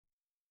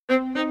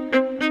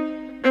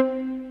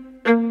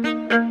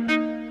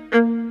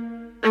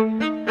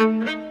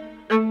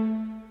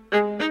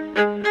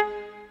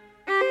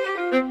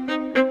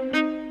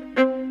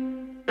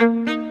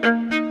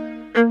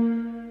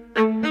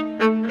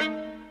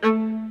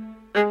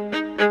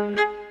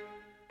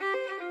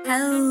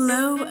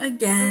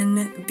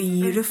again,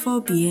 beautiful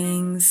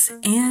beings,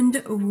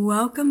 and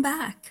welcome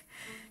back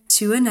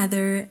to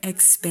another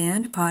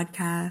Expand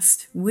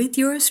podcast with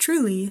yours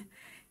truly,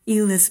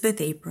 Elizabeth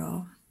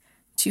April.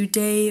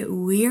 Today,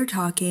 we are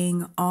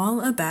talking all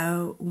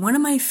about one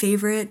of my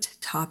favorite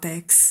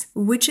topics,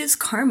 which is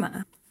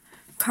karma.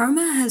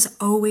 Karma has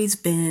always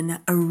been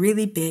a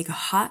really big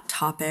hot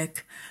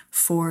topic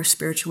for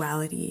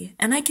spirituality,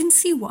 and I can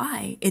see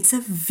why. It's a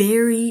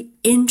very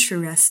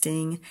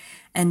interesting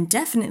and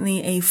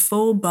definitely a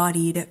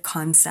full-bodied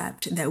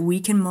concept that we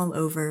can mull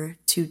over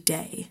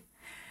today.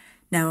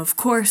 Now, of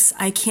course,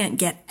 I can't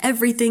get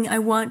everything I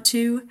want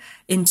to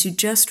into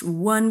just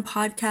one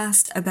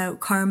podcast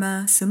about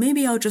karma, so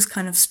maybe I'll just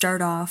kind of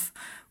start off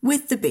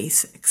with the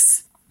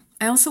basics.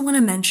 I also want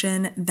to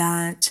mention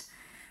that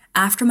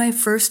after my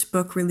first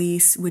book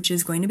release, which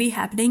is going to be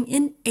happening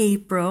in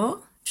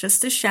April,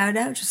 just a shout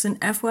out, just an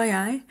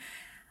FYI,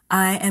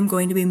 I am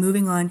going to be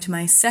moving on to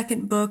my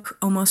second book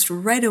almost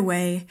right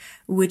away,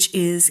 which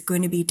is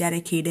going to be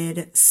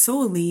dedicated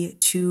solely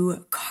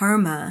to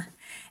karma.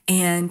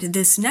 And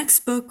this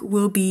next book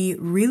will be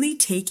really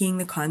taking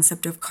the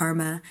concept of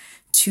karma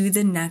to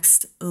the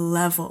next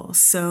level.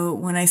 So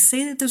when I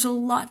say that there's a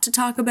lot to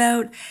talk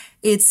about,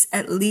 it's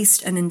at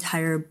least an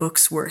entire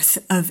book's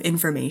worth of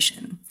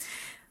information.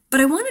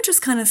 But I want to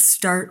just kind of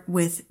start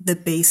with the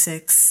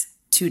basics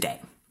today.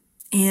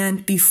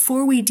 And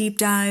before we deep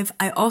dive,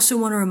 I also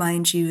want to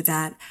remind you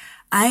that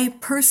I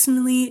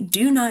personally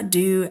do not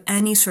do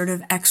any sort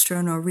of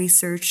external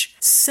research.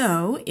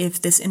 So if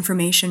this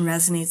information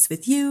resonates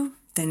with you,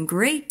 then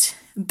great.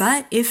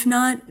 But if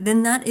not,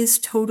 then that is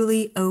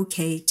totally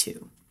okay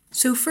too.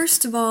 So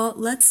first of all,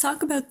 let's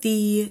talk about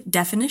the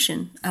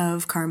definition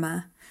of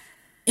karma.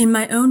 In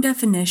my own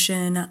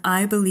definition,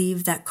 I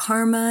believe that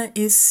karma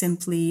is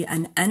simply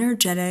an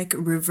energetic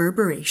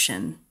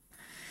reverberation.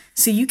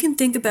 So you can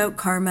think about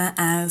karma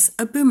as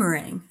a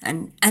boomerang,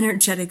 an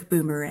energetic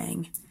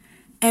boomerang.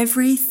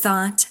 Every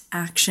thought,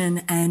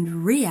 action,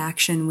 and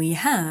reaction we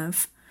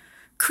have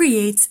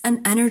creates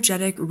an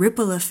energetic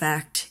ripple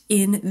effect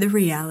in the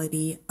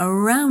reality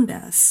around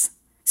us.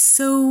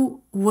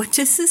 So what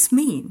does this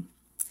mean?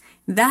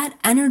 That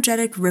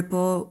energetic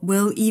ripple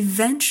will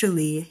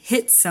eventually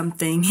hit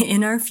something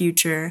in our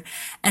future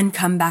and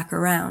come back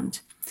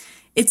around.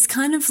 It's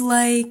kind of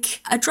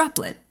like a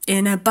droplet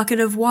in a bucket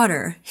of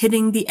water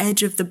hitting the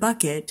edge of the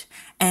bucket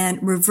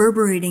and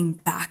reverberating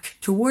back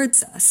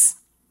towards us.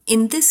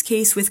 In this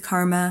case with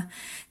karma,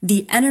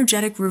 the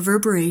energetic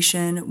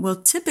reverberation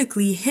will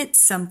typically hit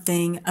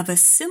something of a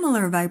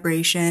similar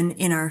vibration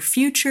in our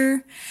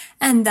future,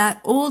 and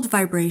that old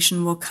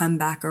vibration will come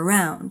back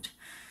around.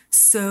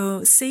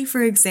 So say,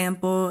 for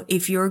example,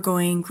 if you're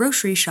going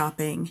grocery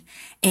shopping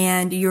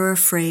and you're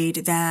afraid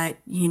that,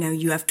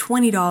 you have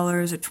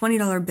 $20, a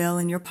 $20 bill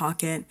in your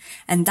pocket,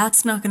 and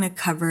that's not going to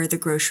cover the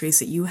groceries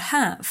that you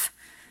have.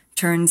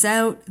 Turns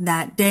out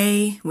that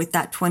day with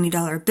that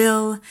 $20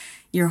 bill,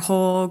 your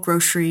whole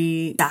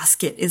grocery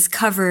basket is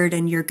covered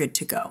and you're good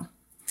to go.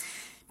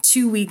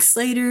 2 weeks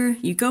later,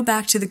 you go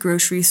back to the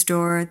grocery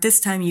store. This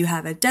time you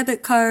have a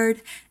debit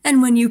card,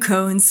 and when you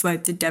go and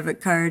swipe the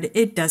debit card,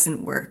 it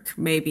doesn't work.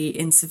 Maybe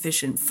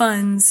insufficient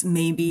funds,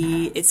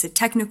 maybe it's a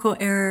technical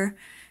error.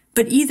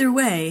 But either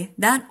way,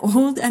 that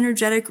old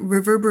energetic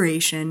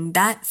reverberation,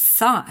 that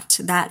thought,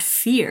 that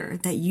fear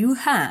that you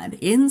had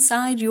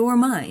inside your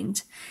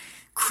mind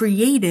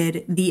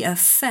created the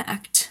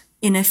effect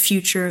in a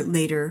future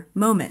later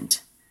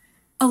moment.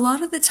 A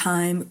lot of the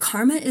time,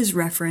 karma is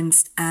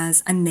referenced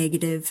as a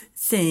negative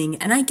thing,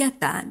 and I get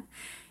that.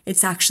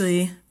 It's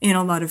actually in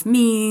a lot of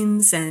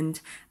memes and,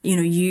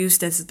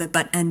 used as the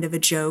butt end of a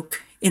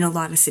joke in a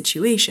lot of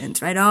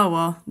situations, right? Oh,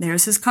 well,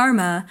 there's his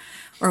karma,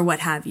 or what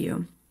have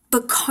you.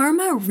 But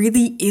karma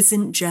really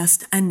isn't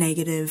just a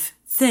negative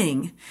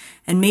thing.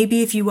 And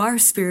maybe if you are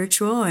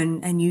spiritual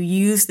and you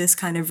use this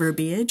kind of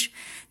verbiage,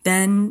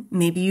 then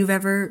maybe you've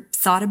ever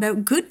thought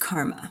about good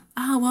karma.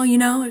 Oh,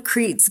 well, it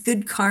creates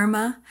good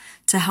karma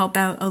to help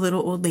out a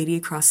little old lady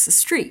across the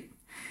street.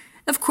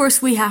 Of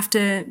course, we have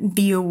to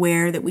be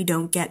aware that we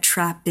don't get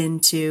trapped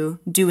into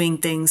doing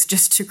things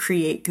just to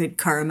create good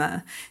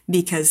karma,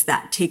 because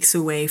that takes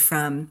away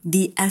from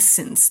the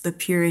essence, the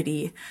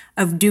purity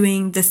of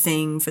doing the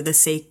thing for the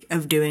sake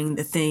of doing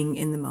the thing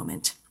in the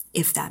moment,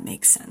 if that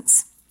makes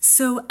sense.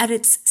 So at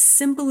its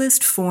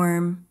simplest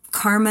form,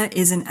 karma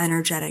is an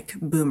energetic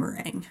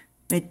boomerang.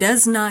 It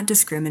does not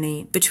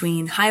discriminate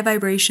between high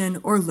vibration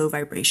or low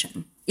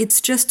vibration.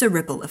 It's just a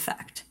ripple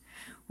effect.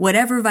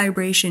 Whatever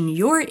vibration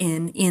you're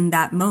in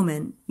that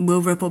moment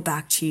will ripple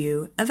back to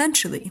you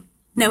eventually.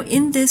 Now,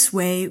 in this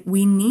way,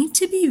 we need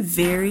to be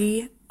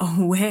very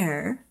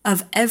aware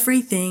of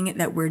everything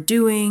that we're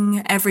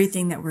doing,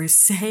 everything that we're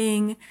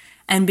saying,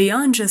 and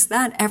beyond just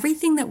that,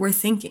 everything that we're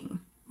thinking.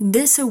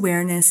 This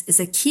awareness is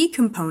a key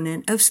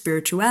component of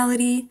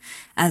spirituality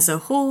as a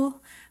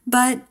whole,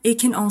 but it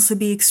can also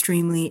be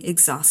extremely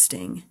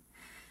exhausting.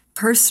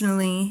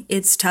 Personally,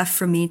 it's tough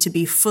for me to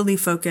be fully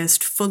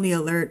focused, fully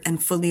alert,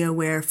 and fully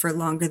aware for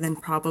longer than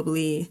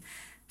probably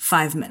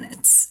 5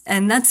 minutes.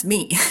 And that's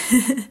me.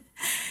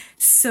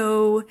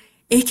 So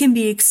it can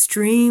be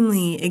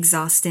extremely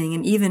exhausting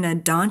and even a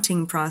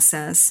daunting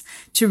process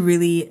to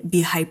really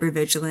be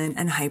hypervigilant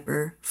and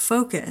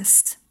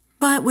hyper-focused.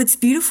 But what's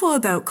beautiful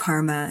about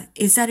karma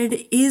is that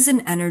it is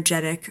an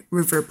energetic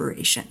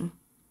reverberation.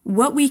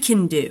 What we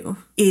can do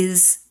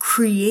is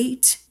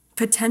create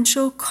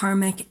potential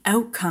karmic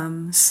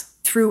outcomes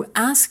through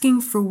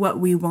asking for what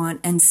we want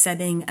and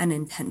setting an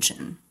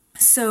intention.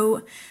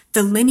 So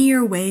the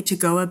linear way to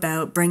go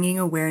about bringing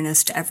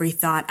awareness to every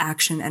thought,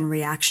 action, and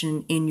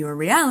reaction in your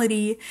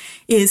reality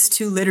is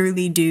to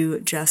literally do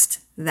just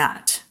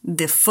that.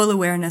 The full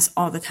awareness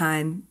all the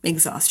time,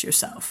 exhaust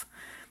yourself.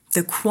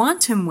 The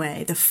quantum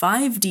way, the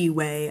 5D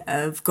way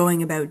of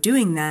going about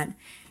doing that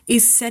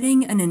is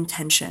setting an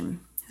intention.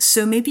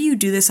 So maybe you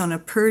do this on a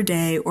per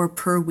day or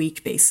per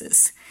week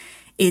basis.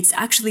 It's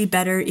actually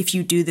better if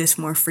you do this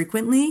more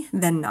frequently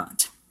than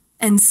not.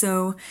 And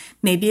so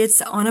maybe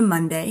it's on a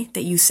Monday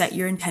that you set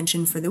your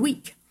intention for the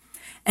week.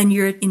 And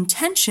your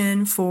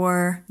intention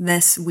for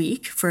this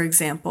week, for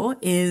example,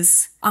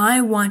 is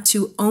I want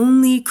to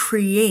only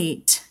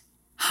create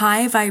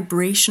high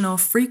vibrational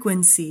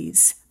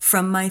frequencies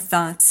from my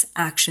thoughts,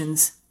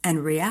 actions,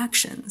 and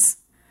reactions.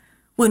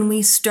 When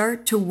we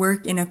start to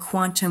work in a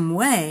quantum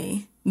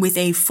way with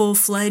a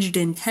full-fledged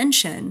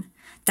intention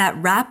that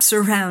wraps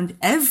around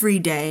every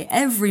day,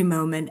 every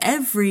moment,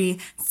 every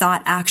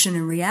thought, action,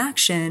 and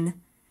reaction,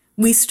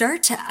 we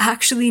start to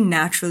actually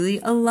naturally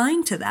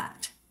align to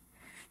that.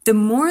 The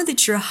more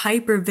that you're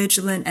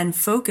hyper-vigilant and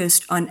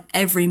focused on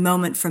every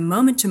moment from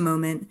moment to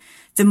moment,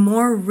 the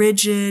more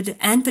rigid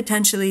and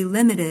potentially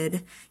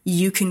limited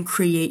you can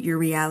create your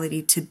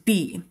reality to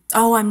be.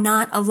 Oh, I'm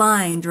not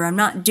aligned, or I'm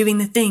not doing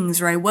the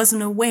things, or I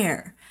wasn't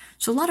aware.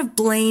 So a lot of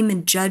blame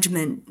and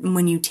judgment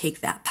when you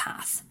take that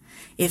path,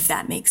 if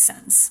that makes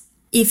sense.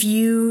 If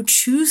you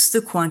choose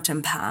the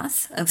quantum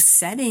path of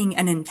setting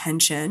an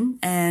intention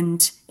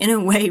and, in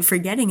a way,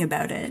 forgetting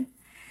about it,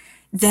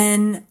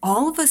 then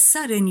all of a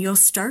sudden you'll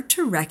start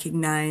to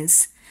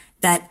recognize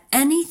that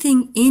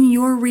anything in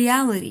your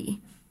reality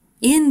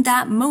in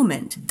that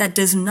moment that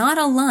does not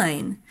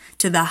align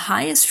to the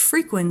highest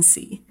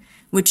frequency,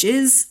 which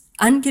is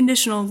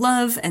unconditional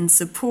love and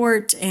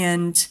support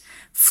and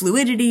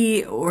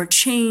fluidity or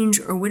change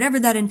or whatever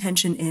that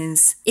intention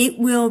is, it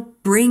will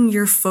bring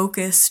your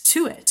focus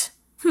to it.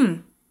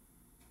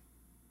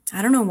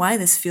 I don't know why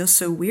this feels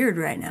so weird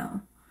right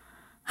now.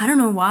 I don't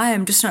know why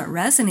I'm just not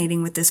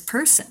resonating with this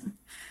person.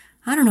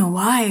 I don't know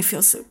why I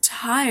feel so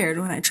tired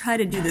when I try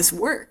to do this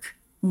work.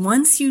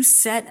 Once you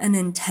set an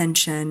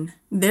intention,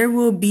 there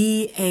will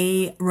be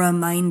a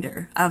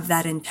reminder of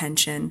that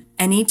intention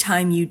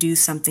anytime you do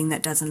something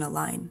that doesn't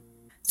align.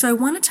 So I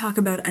want to talk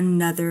about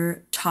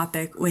another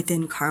topic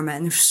within karma,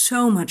 and there's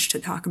so much to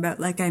talk about.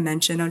 Like I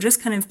mentioned, I'll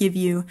just kind of give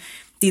you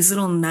these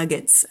little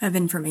nuggets of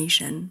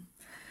information.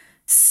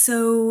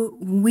 So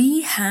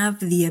we have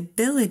the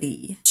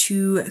ability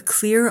to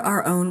clear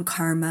our own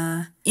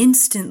karma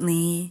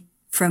instantly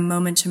from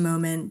moment to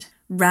moment,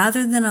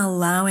 rather than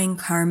allowing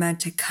karma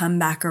to come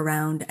back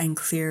around and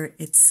clear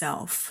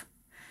itself.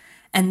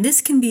 And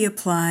this can be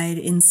applied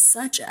in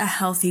such a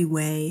healthy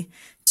way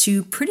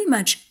to pretty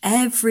much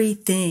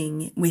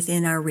everything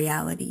within our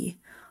reality.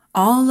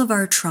 All of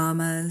our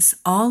traumas,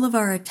 all of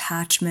our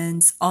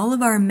attachments, all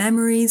of our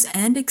memories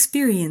and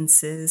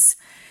experiences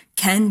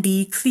can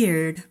be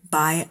cleared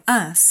by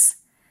us.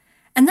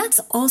 And that's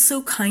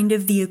also kind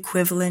of the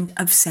equivalent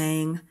of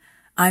saying,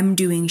 I'm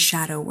doing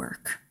shadow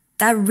work.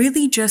 That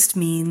really just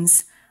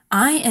means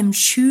I am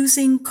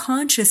choosing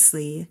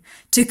consciously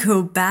to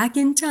go back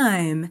in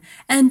time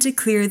and to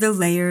clear the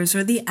layers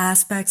or the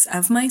aspects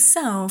of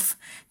myself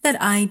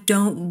that I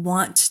don't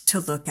want to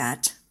look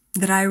at,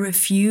 that I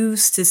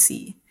refuse to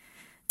see.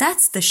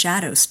 That's the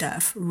shadow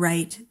stuff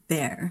right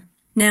there.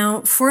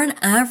 Now, for an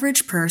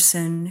average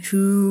person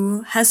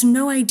who has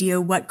no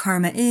idea what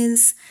karma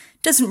is,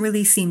 doesn't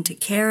really seem to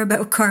care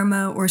about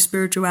karma or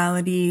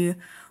spirituality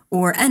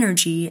or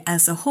energy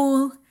as a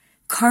whole,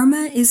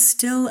 karma is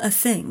still a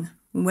thing,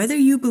 whether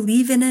you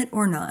believe in it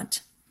or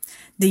not.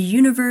 The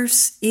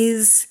universe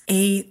is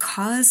a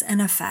cause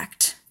and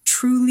effect,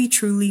 truly,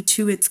 truly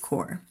to its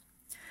core.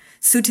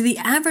 So to the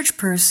average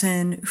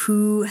person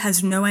who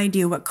has no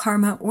idea what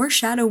karma or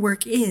shadow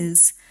work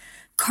is,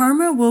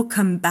 karma will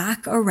come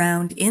back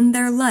around in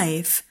their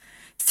life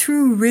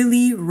through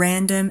really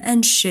random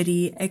and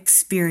shitty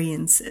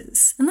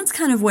experiences. And that's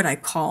kind of what I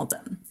call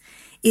them.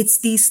 It's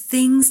these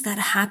things that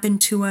happen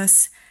to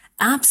us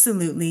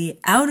absolutely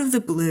out of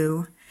the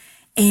blue,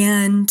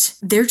 and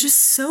they're just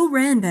so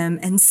random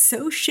and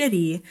so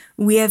shitty,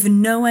 we have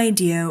no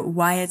idea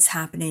why it's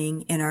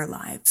happening in our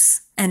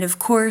lives. And of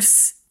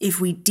course,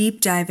 if we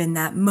deep dive in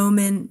that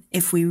moment,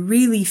 if we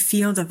really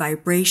feel the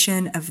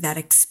vibration of that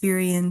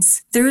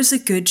experience, there is a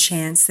good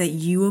chance that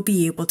you will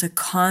be able to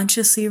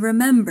consciously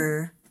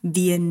remember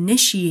the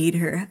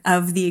initiator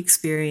of the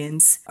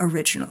experience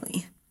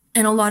originally.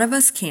 And a lot of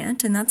us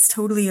can't, and that's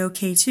totally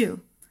okay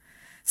too.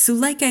 So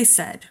like I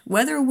said,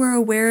 whether we're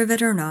aware of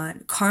it or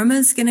not, karma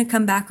is going to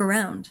come back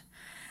around.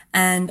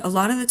 And a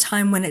lot of the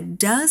time when it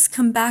does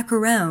come back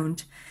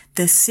around,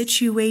 the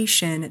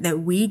situation that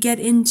we get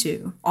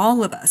into,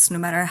 all of us, no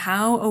matter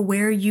how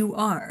aware you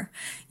are,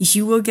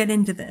 you will get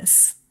into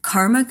this.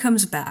 Karma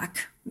comes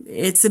back.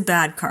 It's a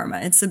bad karma.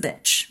 It's a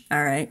bitch.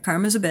 All right.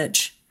 Karma's a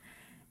bitch.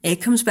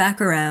 It comes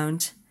back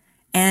around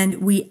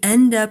and we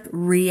end up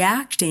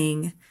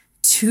reacting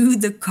to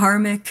the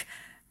karmic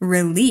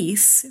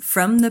release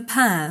from the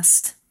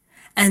past.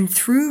 And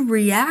through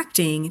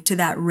reacting to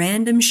that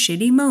random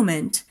shitty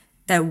moment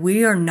that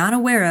we are not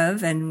aware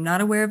of and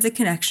not aware of the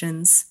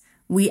connections,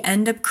 we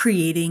end up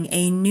creating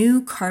a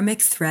new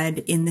karmic thread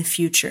in the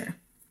future.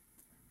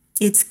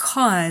 It's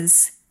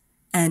cause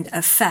and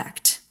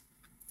effect.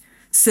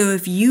 So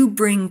if you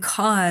bring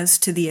cause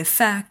to the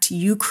effect,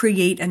 you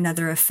create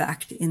another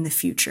effect in the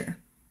future.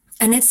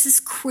 And it's this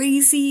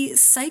crazy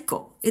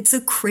cycle. It's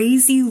a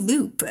crazy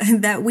loop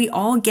that we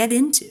all get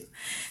into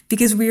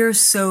because we are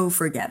so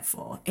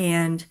forgetful.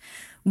 And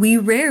we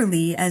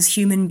rarely, as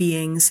human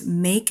beings,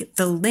 make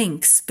the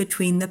links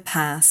between the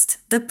past,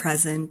 the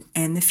present,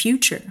 and the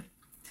future.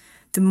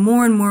 The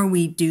more and more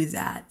we do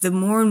that, the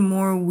more and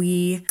more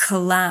we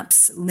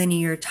collapse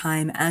linear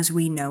time as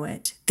we know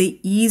it, the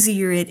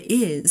easier it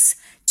is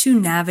to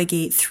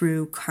navigate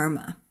through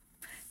karma.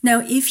 Now,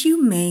 if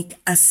you make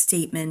a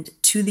statement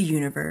to the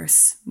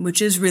universe,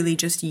 which is really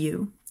just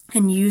you,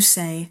 and you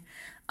say,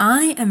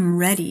 I am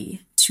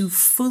ready to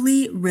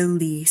fully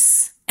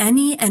release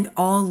any and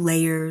all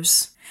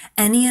layers,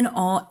 any and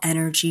all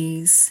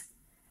energies,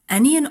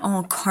 any and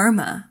all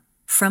karma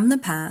from the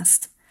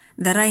past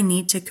that I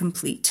need to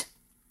complete.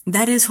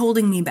 That is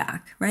holding me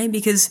back, right?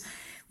 Because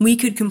we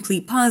could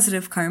complete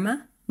positive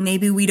karma.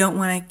 Maybe we don't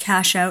want to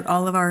cash out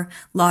all of our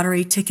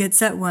lottery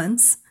tickets at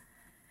once.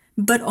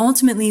 But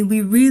ultimately,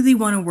 we really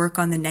want to work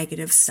on the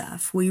negative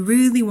stuff. We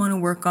really want to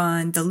work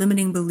on the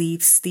limiting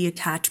beliefs, the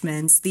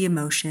attachments, the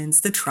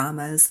emotions, the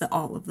traumas,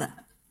 all of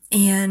that.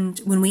 And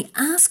when we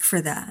ask for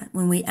that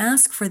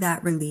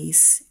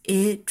release,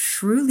 it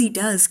truly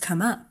does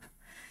come up.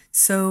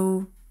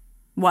 So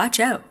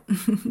watch out.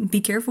 Be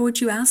careful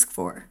what you ask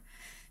for.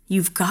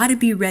 You've got to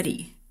be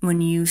ready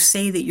when you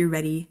say that you're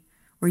ready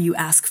or you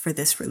ask for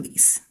this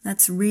release.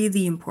 That's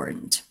really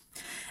important.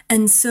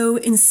 And so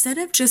instead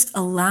of just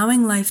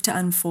allowing life to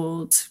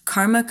unfold,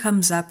 karma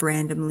comes up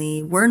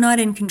randomly, we're not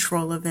in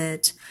control of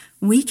it,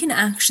 we can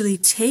actually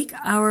take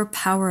our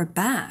power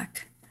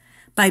back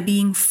by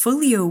being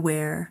fully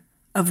aware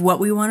of what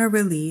we want to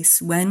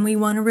release, when we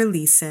want to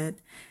release it,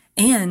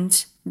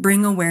 and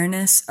bring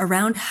awareness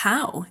around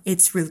how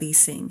it's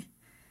releasing.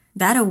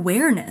 That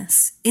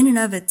awareness in and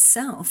of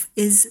itself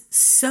is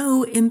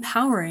so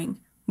empowering.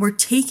 We're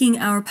taking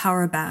our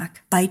power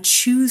back by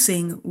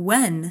choosing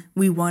when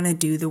we want to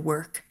do the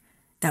work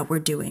that we're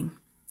doing.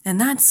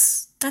 And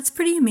that's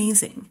pretty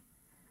amazing.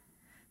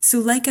 So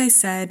like I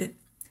said,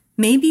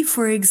 maybe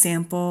for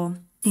example,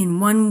 in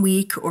 1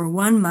 week or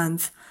 1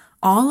 month,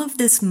 all of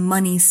this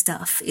money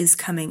stuff is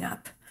coming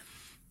up.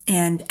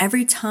 And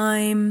every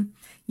time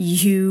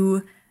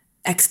you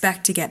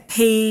expect to get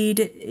paid,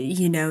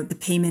 the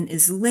payment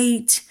is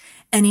late.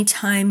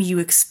 Anytime you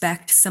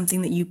expect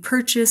something that you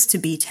purchase to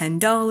be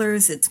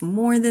 $10, it's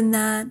more than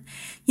that.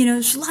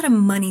 There's a lot of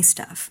money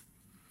stuff.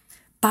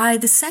 By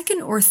the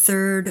second or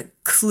third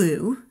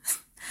clue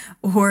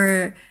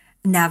or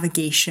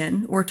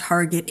navigation or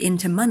target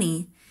into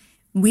money,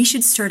 we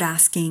should start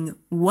asking,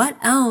 what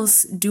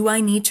else do I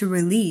need to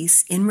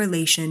release in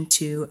relation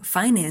to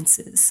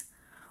finances?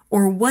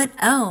 Or what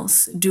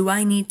else do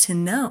I need to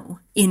know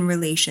in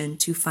relation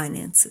to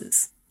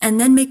finances? And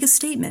then make a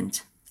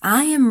statement.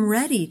 I am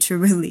ready to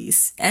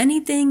release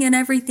anything and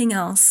everything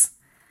else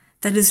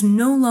that is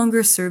no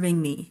longer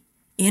serving me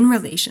in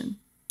relation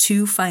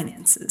to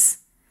finances.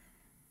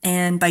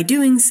 And by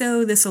doing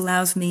so, this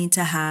allows me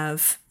to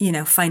have,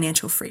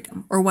 financial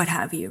freedom or what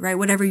have you, right?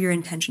 Whatever your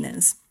intention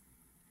is.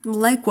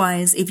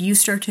 Likewise, if you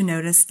start to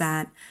notice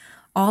that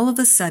all of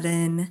a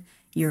sudden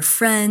your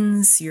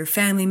friends, your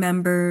family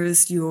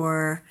members,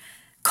 your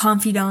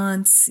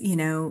confidants,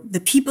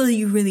 the people that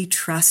you really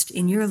trust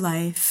in your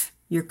life,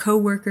 your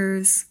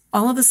coworkers,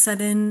 all of a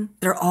sudden,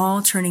 they're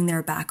all turning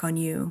their back on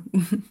you.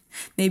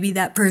 Maybe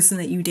that person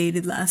that you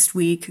dated last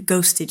week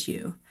ghosted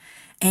you.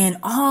 And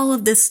all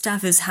of this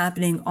stuff is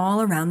happening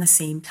all around the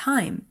same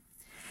time.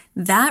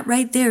 That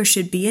right there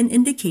should be an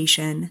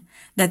indication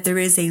that there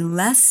is a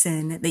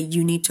lesson that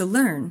you need to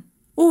learn,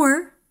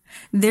 or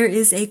there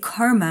is a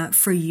karma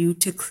for you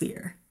to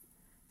clear.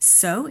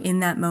 So in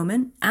that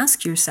moment,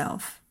 ask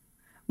yourself,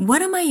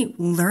 what am I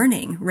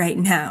learning right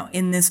now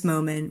in this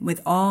moment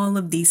with all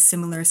of these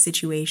similar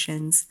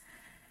situations?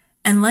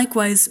 And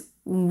likewise,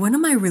 what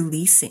am I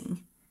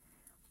releasing?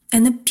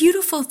 And the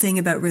beautiful thing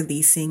about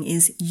releasing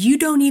is you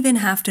don't even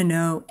have to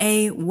know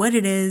A, what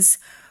it is,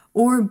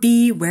 or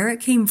B, where it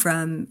came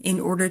from in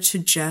order to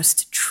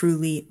just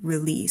truly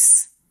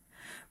release.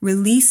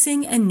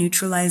 Releasing and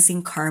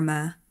neutralizing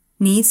karma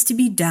needs to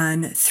be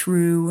done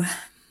through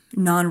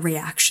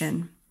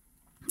non-reaction.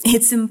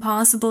 It's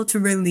impossible to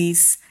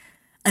release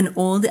an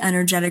old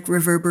energetic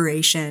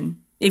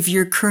reverberation if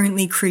you're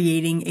currently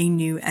creating a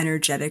new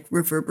energetic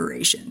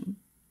reverberation.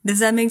 Does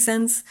that make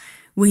sense?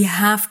 We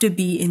have to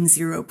be in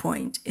 0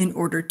 point in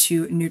order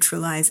to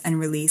neutralize and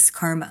release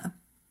karma.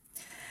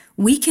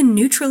 We can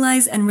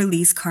neutralize and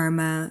release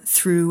karma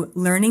through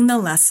learning the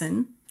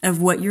lesson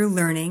of what you're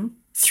learning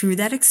through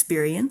that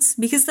experience,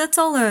 because that's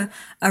all a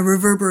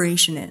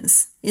reverberation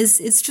is.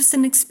 It's just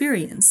an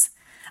experience.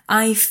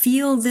 I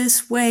feel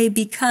this way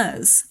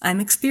because I'm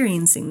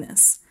experiencing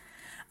this.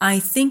 I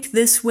think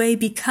this way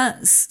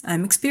because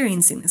I'm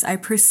experiencing this. I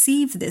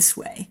perceive this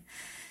way.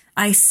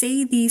 I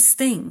say these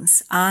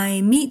things.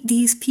 I meet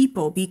these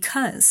people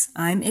because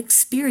I'm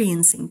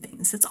experiencing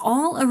things. That's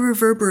all a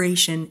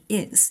reverberation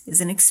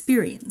is an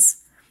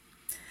experience.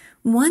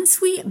 Once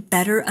we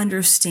better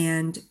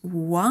understand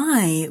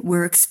why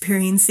we're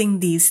experiencing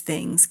these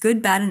things,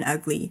 good, bad, and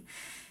ugly,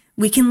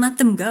 we can let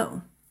them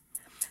go.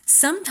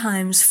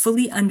 Sometimes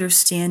fully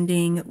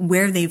understanding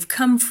where they've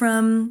come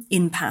from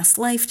in past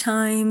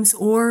lifetimes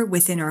or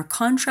within our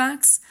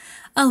contracts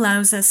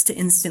allows us to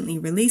instantly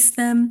release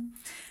them.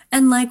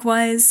 And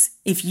likewise,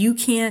 if you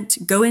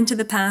can't go into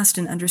the past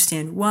and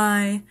understand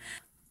why,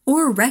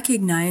 or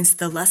recognize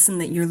the lesson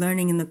that you're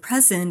learning in the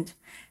present,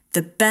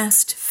 the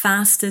best,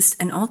 fastest,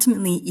 and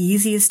ultimately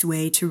easiest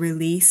way to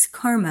release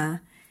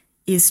karma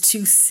is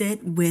to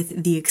sit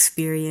with the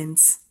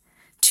experience,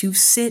 to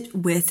sit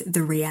with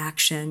the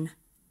reaction.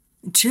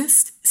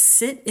 Just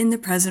sit in the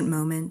present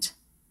moment.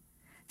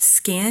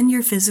 Scan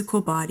your physical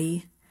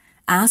body.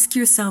 Ask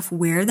yourself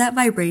where that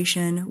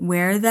vibration,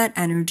 where that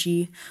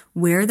energy,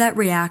 where that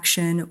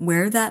reaction,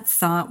 where that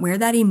thought, where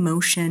that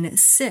emotion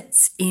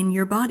sits in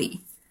your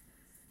body.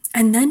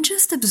 And then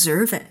just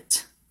observe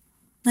it.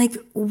 Like,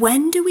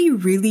 when do we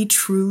really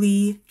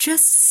truly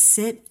just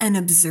sit and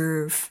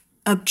observe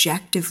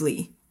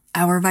objectively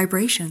our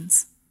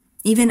vibrations?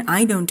 Even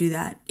I don't do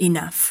that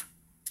enough.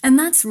 And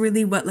that's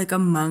really what like a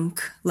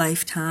monk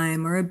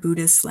lifetime or a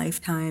Buddhist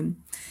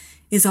lifetime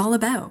is all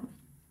about.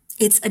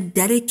 It's a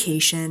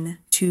dedication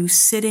to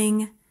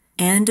sitting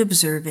and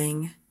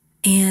observing.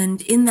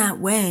 And in that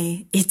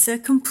way, it's a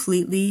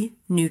completely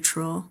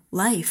neutral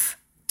life.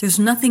 There's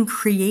nothing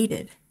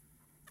created.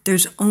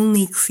 There's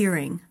only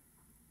clearing.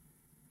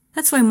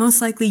 That's why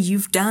most likely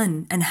you've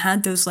done and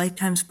had those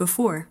lifetimes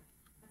before.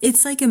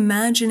 It's like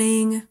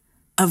imagining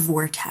a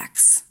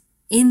vortex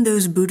in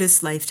those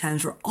Buddhist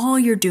lifetimes where all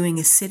you're doing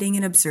is sitting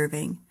and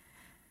observing.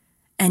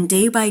 And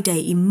day by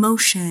day,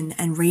 emotion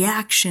and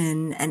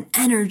reaction and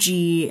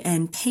energy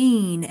and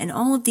pain and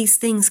all of these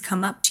things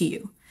come up to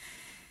you.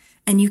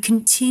 And you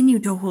continue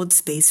to hold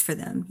space for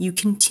them. You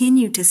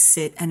continue to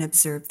sit and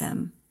observe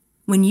them.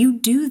 When you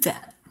do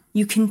that,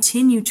 you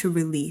continue to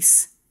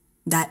release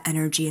that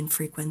energy and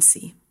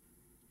frequency.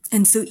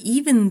 And so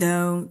even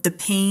though the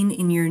pain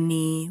in your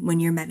knee when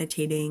you're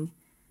meditating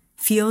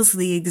feels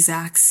the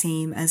exact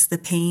same as the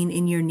pain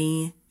in your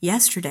knee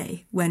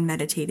yesterday when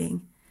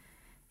meditating,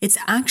 it's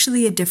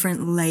actually a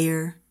different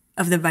layer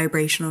of the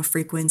vibrational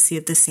frequency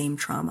of the same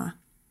trauma.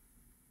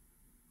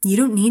 You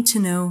don't need to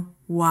know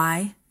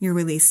why you're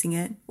releasing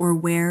it or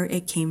where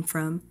it came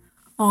from.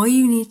 All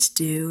you need to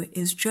do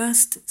is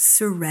just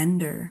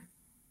surrender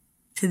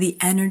to the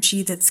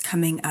energy that's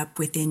coming up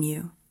within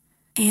you.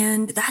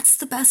 And that's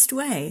the best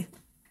way.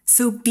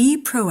 So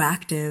be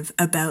proactive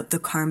about the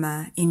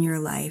karma in your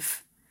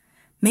life.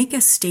 Make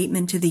a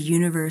statement to the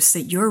universe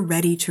that you're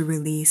ready to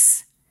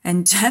release.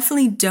 And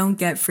definitely don't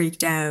get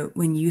freaked out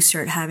when you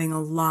start having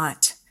a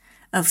lot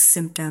of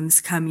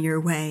symptoms come your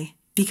way,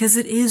 because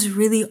it is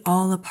really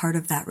all a part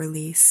of that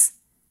release.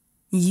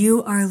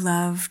 You are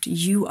loved.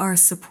 You are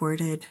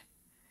supported.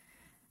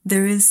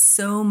 There is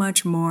so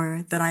much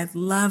more that I'd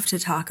love to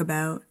talk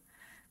about,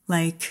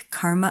 like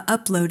karma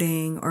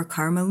uploading or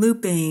karma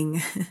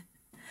looping.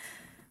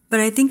 But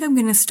I think I'm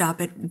going to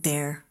stop it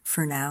there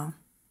for now.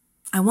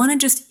 I want to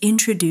just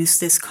introduce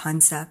this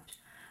concept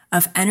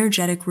of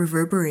energetic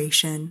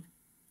reverberation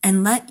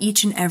and let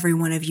each and every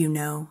one of you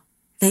know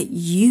that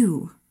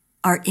you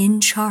are in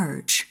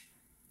charge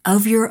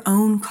of your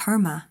own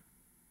karma.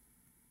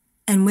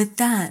 And with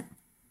that,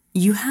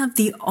 you have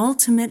the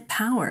ultimate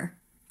power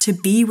to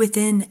be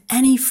within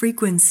any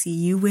frequency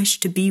you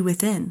wish to be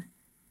within,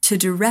 to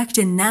direct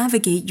and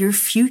navigate your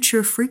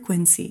future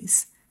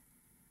frequencies.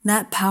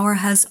 That power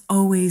has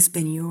always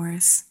been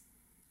yours.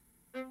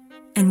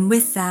 And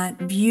with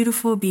that,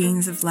 beautiful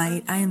beings of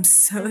light, I am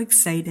so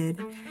excited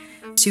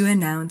to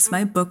announce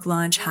my book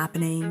launch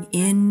happening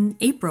in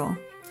April.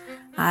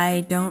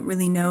 I don't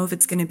really know if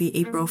it's going to be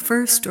April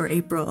 1st or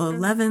April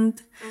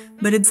 11th,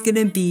 but it's going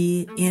to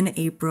be in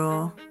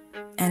April,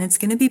 and it's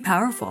going to be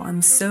powerful.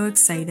 I'm so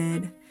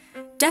excited.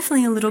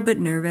 Definitely a little bit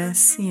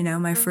nervous,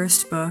 my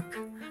first book,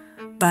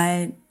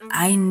 but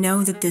I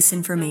know that this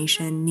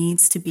information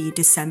needs to be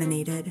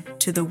disseminated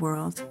to the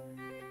world.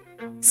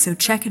 So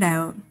check it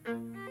out.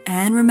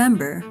 And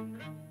remember,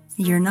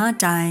 you're not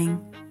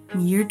dying,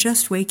 you're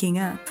just waking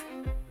up.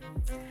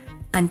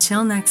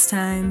 Until next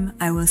time,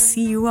 I will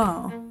see you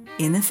all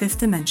in the fifth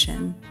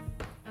dimension.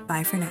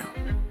 Bye for now.